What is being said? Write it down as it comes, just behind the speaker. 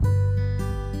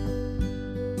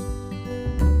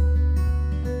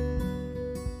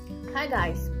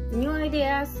guys, new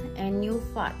ideas and new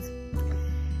thoughts.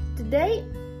 Today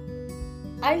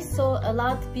I saw a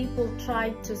lot of people try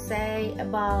to say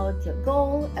about your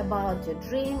goal, about your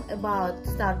dream, about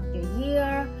start your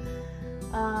year.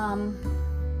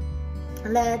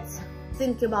 Let's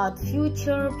think about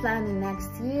future, planning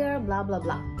next year, blah blah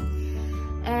blah.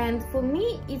 And for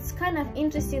me, it's kind of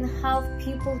interesting how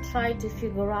people try to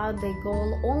figure out their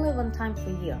goal only one time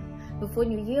per year, before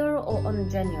New Year or on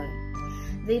January.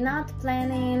 They're not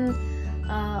planning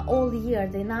all year.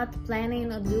 They're not planning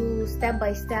to do step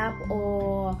by step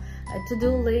or a to-do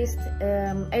list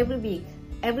every week,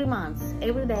 every month,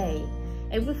 every day,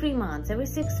 every 3 months, every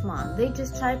 6 months. They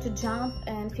just try to jump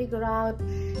and figure out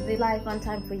their life one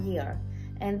time per year.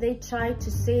 And they try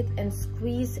to sit and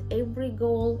squeeze every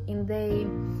goal in their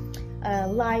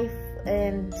life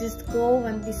and just go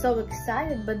and be so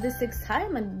excited. But this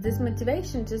excitement, this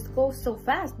motivation just goes so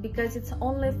fast because it's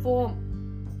only for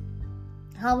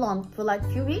how long? For like a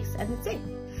few weeks, and that's it.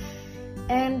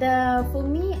 And for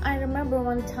me, I remember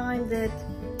one time that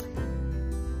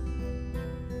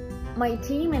my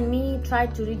team and me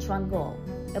tried to reach one goal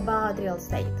about real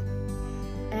estate.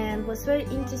 And it was very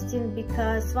interesting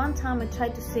because one time I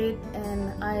tried to sit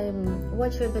and I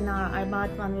watched webinar. I bought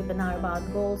one webinar about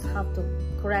goals, how to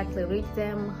correctly reach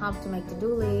them, how to make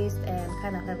to-do list, and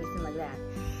kind of everything like that.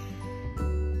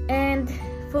 And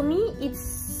for me, it's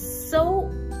so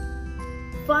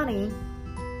funny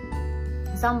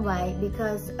some way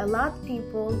because a lot of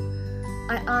people,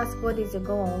 I ask what is your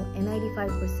goal, and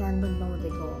 85% don't know the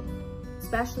goal.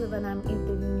 Especially when I'm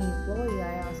interviewing an employee,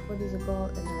 I ask what is your goal,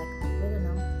 and they're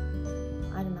like,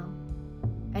 I don't know,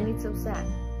 and it's so sad.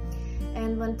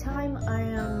 And one time I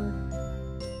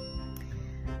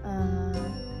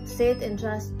sit and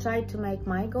just try to make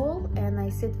my goal, and I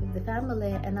sit with the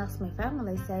family and ask my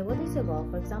family, say, what is your goal?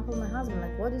 For example, my husband,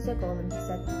 like, what is your goal? And he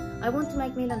said, I want to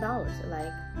make $1 million.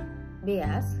 Like,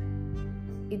 BS,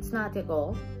 it's not your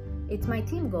goal. It's my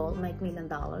team goal, make $1 million.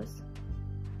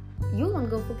 You won't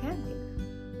go for camping.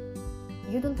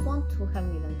 You don't want to have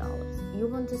 $1 million. You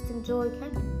want just enjoy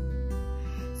camping.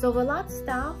 So a lot of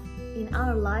stuff in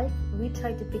our life, we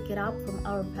try to pick it up from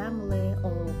our family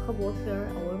or co-worker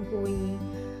or employee,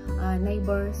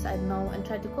 neighbors, I don't know, and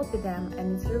try to copy them,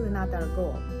 and it's really not our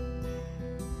goal.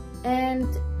 And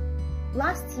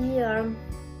last year,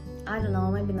 I don't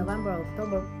know, maybe November or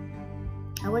October,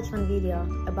 I watched one video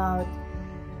about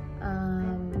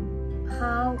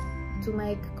how to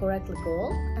make correctly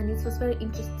goal, and it was very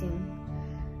interesting.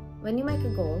 When you make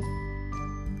a goal,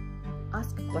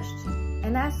 ask a question,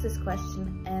 and ask this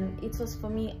question, and it was for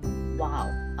me, wow,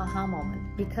 aha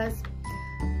moment, because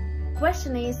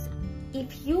question is,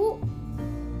 if you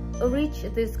reach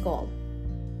this goal,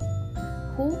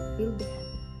 who will be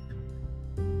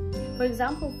happy? For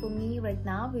example, for me right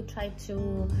now, we try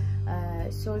to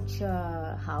search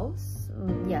a house.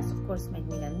 Yes, of course, make $1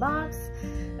 million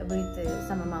with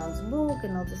some amounts book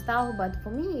and all the stuff, but for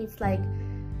me it's like,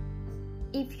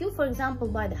 if you, for example,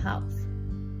 buy the house,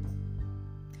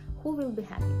 who will be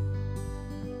happy?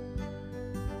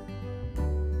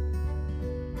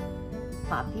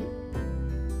 Puppy,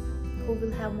 who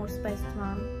will have more space to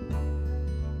run?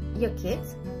 Your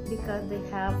kids, because they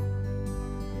have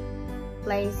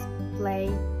play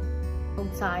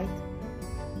outside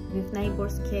with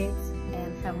neighbors' kids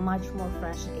and have much more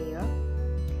fresh air.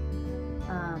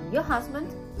 Your husband,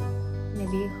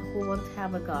 maybe who won't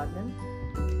have a garden.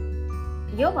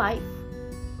 Your wife,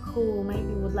 who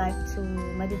maybe would like to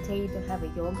meditate or have a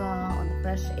yoga on the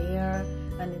fresh air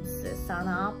when it's sun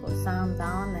up or sun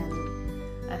down, and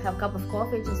have a cup of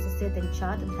coffee just to sit and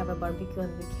chat and have a barbecue on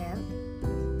the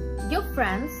weekend. Your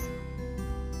friends,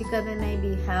 because they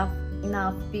maybe have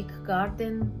enough big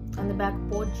garden on the back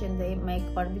porch and they make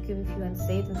barbecue with you and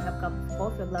sit and have a cup of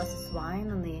coffee, a glass of wine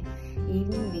on the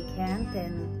evening, weekend,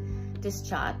 and just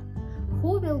chat.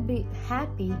 Who will be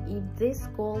happy if this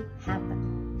goal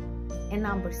happens? And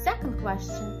second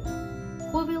question,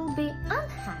 who will be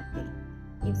unhappy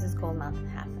if this goal not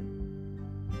happen?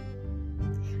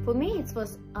 For me, it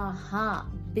was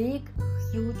big,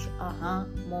 huge aha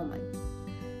moment.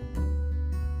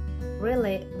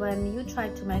 Really, when you try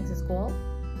to make this goal,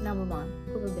 number one,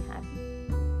 who will be happy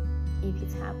if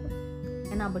it's happened?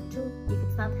 And number two, if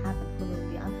it's not happened, who will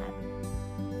be unhappy?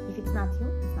 If it's not you,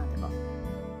 it's not the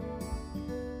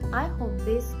goal. I hope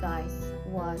this, guys,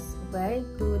 was very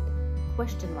good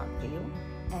question mark for you,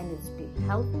 and it's be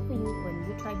helpful for you when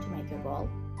you try to make your goal,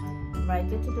 write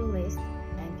your to-do list,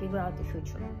 and figure out the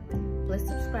future. Please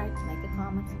subscribe, make a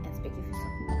comment, and speak to you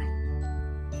soon. Bye.